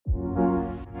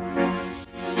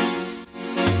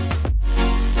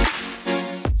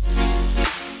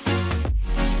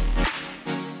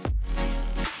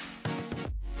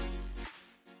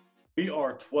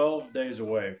are 12 days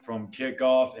away from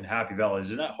kickoff in Happy Valley.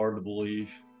 Isn't that hard to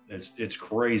believe? It's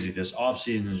crazy. This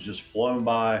offseason has just flown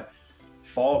by.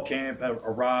 Fall camp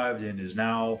arrived and is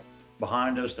now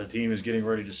behind us. The team is getting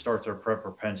ready to start their prep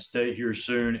for Penn State here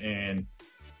soon, and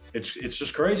it's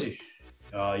just crazy.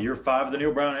 Year 5 of the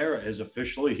Neil Brown era is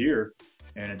officially here,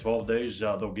 and in 12 days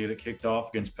they'll get it kicked off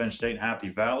against Penn State in Happy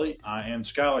Valley. I am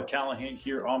Schuyler Callihan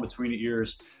here on Between the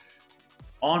Ears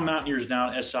on Mountaineers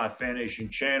Now SI Fan Nation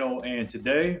channel, and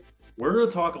today we're going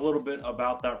to talk a little bit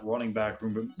about that running back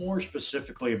room, but more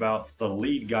specifically about the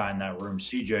lead guy in that room,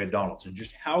 CJ Donaldson.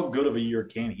 Just how good of a year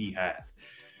can he have?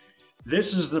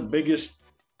 This is the biggest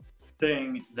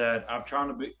thing that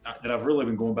I've really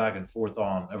been going back and forth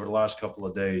on over the last couple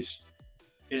of days.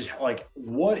 Is like,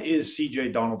 what is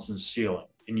CJ Donaldson's ceiling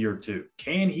in year 2?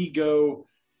 Can he go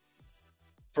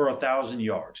for 1,000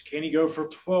 yards? Can he go for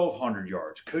 1,200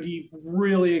 yards? Could he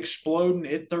really explode and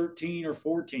hit 13 or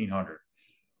 1,400?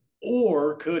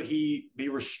 Or could he be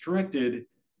restricted,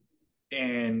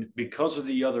 and because of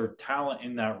the other talent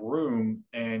in that room,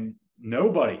 and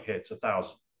nobody hits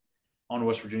 1,000 on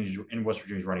West Virginia's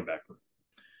running back room?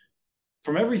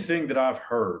 From everything that I've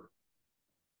heard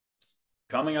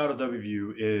coming out of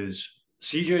WVU is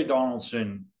CJ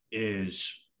Donaldson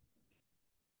is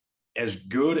as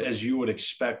good as you would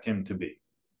expect him to be,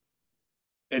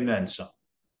 and then some.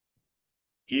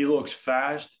 He looks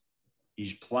fast.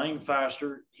 He's playing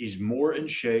faster. He's more in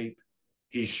shape.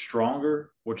 He's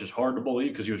stronger, which is hard to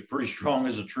believe because he was pretty strong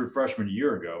as a true freshman a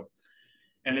year ago.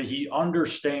 And he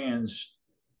understands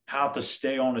how to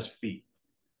stay on his feet.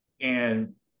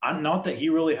 And I'm not that he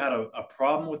really had a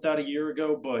problem with that a year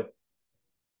ago, but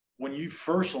when you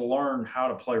first learn how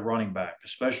to play running back,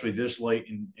 especially this late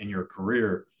in your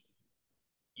career,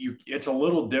 it's a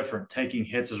little different taking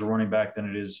hits as a running back than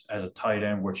it is as a tight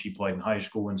end, which he played in high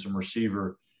school, and some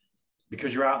receiver,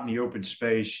 because you're out in the open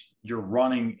space, you're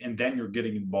running, and then you're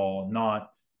getting the ball, not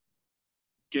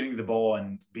getting the ball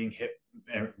and being hit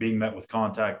and being met with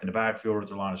contact in the backfield or at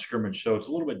the line of scrimmage. So it's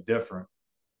a little bit different.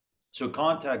 So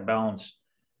contact balance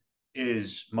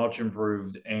is much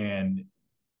improved. And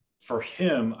for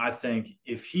him, I think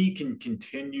if he can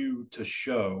continue to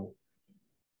show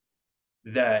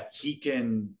that he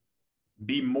can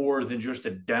be more than just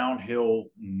a downhill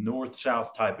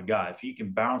north-south type of guy, if he can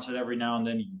bounce it every now and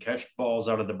then, he can catch balls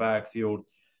out of the backfield,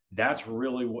 that's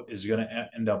really what is going to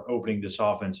end up opening this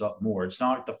offense up more. It's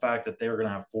not the fact that they're going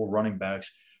to have 4 running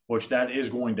backs, which that is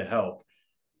going to help.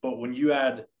 But when you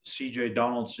add CJ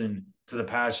Donaldson to the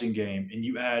passing game, and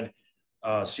you add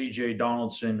CJ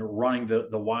Donaldson running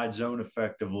the wide zone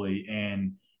effectively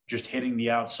and just hitting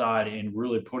the outside and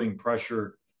really putting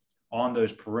pressure on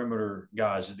those perimeter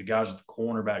guys, the guys at the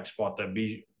cornerback spot that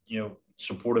be,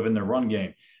 supportive in their run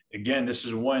game. Again, this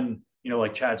is when,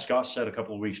 like Chad Scott said a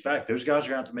couple of weeks back, those guys are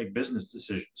going to have to make business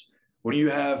decisions. When you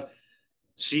have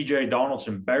CJ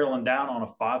Donaldson barreling down on a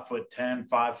 5'10",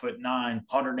 5'9",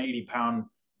 180-pound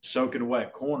soaking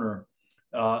wet corner,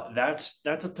 that's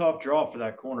a tough draw for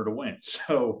that corner to win.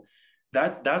 So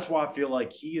that's why I feel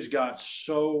like he has got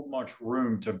so much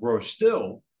room to grow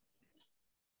still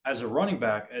as a running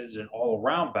back, as an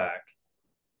all-around back.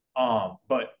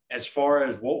 But as far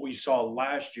as what we saw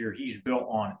last year, he's built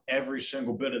on every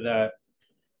single bit of that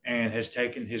and has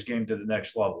taken his game to the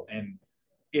next level. And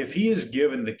if he is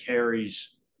given the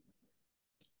carries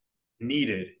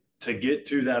needed to get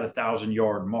to that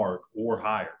 1,000-yard mark or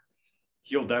higher,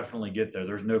 he'll definitely get there.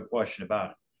 There's no question about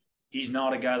it. He's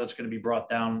not a guy that's going to be brought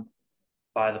down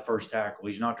by the first tackle.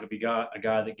 He's not going to be a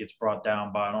guy that gets brought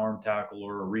down by an arm tackle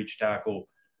or a reach tackle,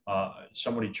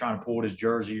 somebody trying to pull at his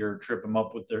jersey or trip him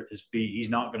up with his feet. He's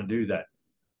not going to do that.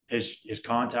 His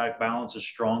contact balance is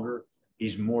stronger.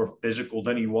 He's more physical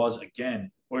than he was,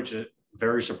 again, which is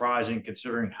very surprising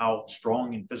considering how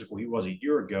strong and physical he was a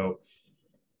year ago.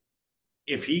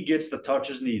 If he gets the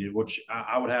touches needed, which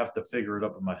I would have to figure it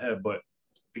up in my head, but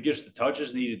if he gets the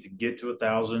touches needed to get to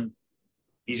 1,000,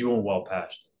 he's going well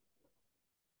past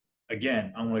it.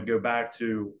 Again, I'm going to go back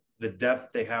to the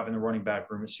depth they have in the running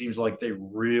back room. It seems like they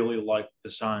really like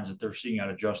the signs that they're seeing out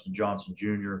of Justin Johnson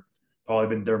Jr.,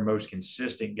 probably been their most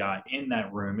consistent guy in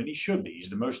that room, and he should be. He's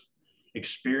the most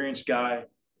experienced guy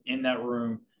in that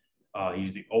room.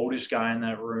 He's the oldest guy in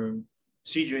that room.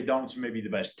 CJ Donaldson may be the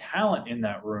best talent in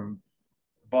that room,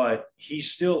 but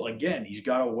he's still, again, he's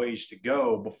got a ways to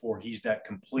go before he's that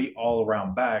complete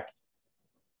all-around back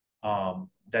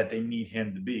that they need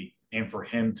him to be, and for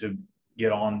him to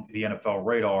get on the NFL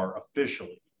radar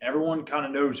officially. Everyone kind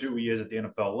of knows who he is at the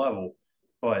NFL level,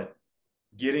 but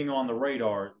getting on the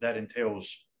radar, that entails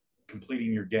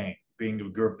completing your game, being a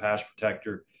good pass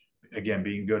protector, again,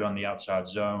 being good on the outside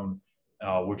zone,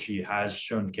 which he has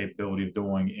shown the capability of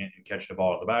doing and catching the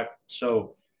ball at the back.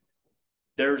 So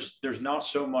there's not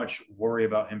so much worry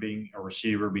about him being a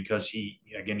receiver because he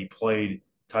played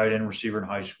tight end receiver in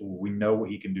high school. We know what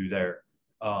he can do there.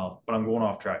 But I'm going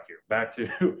off track here. Back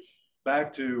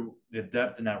to the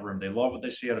depth in that room. They love what they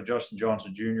see out of Justin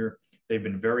Johnson Jr. They've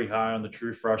been very high on the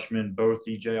true freshmen, both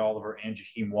DJ Oliver and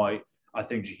Jaheim White. I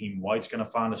think Jaheim White's going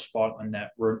to find a spot in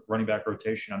that running back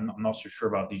rotation. I'm not so sure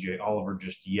about DJ Oliver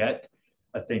just yet.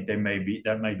 I think that may be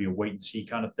a wait and see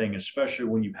kind of thing, especially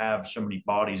when you have so many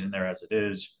bodies in there as it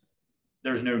is.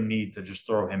 There's no need to just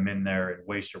throw him in there and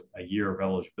waste a year of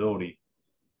eligibility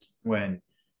when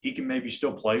he can maybe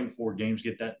still play in 4 games,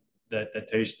 get that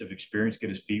taste of experience, get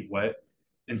his feet wet,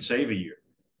 and save a year.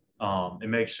 It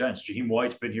makes sense. Jaheim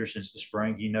White's been here since the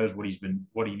spring. He knows what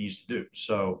he needs to do.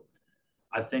 So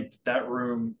I think that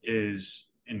room is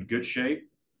in good shape.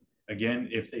 Again,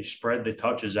 if they spread the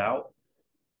touches out,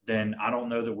 then I don't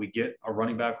know that we get a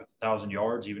running back with 1,000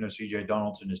 yards, even though CJ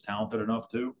Donaldson is talented enough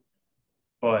to.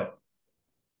 But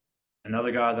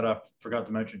another guy that I forgot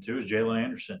to mention too is Jalen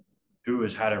Anderson, who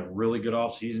has had a really good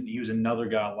offseason. He was another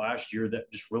guy last year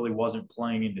that just really wasn't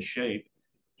playing into shape.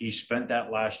 He spent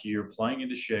that last year playing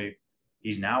into shape.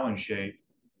 He's now in shape,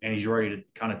 and he's ready to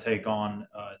kind of take on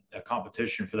a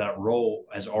competition for that role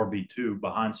as RB2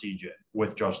 behind CJ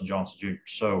with Justin Johnson Jr.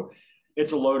 So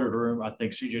it's a loaded room. I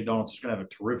think CJ Donaldson's going to have a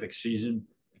terrific season,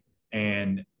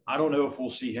 and I don't know if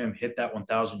we'll see him hit that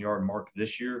 1,000-yard mark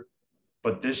this year,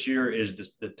 but this year is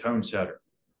the tone setter.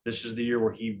 This is the year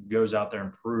where he goes out there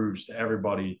and proves to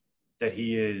everybody that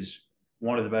he is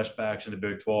one of the best backs in the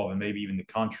Big 12 and maybe even the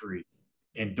country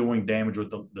and doing damage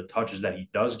with the touches that he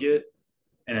does get.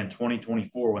 And in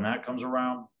 2024, when that comes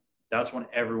around, that's when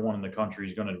everyone in the country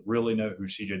is going to really know who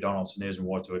CJ Donaldson is and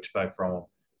what to expect from him.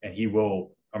 And he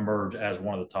will emerge as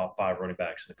one of the top 5 running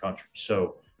backs in the country.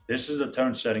 So this is the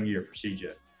tone-setting year for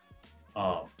CJ.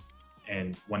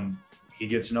 And when he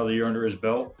gets another year under his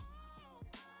belt,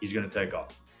 he's going to take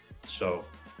off. So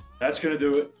that's going to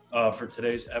do it for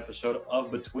today's episode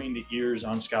of Between the Ears.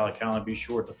 I'm Schuyler Callihan. Be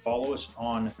sure to follow us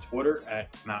on Twitter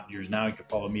at Mountain Ears Now. You can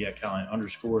follow me at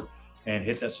Callihan_, and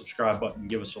hit that subscribe button and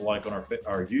give us a like on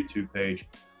our YouTube page,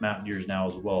 Mountain Ears Now,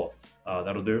 as well.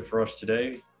 That'll do it for us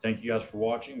today. Thank you guys for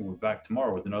watching. We'll be back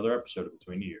tomorrow with another episode of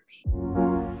Between the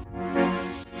Ears.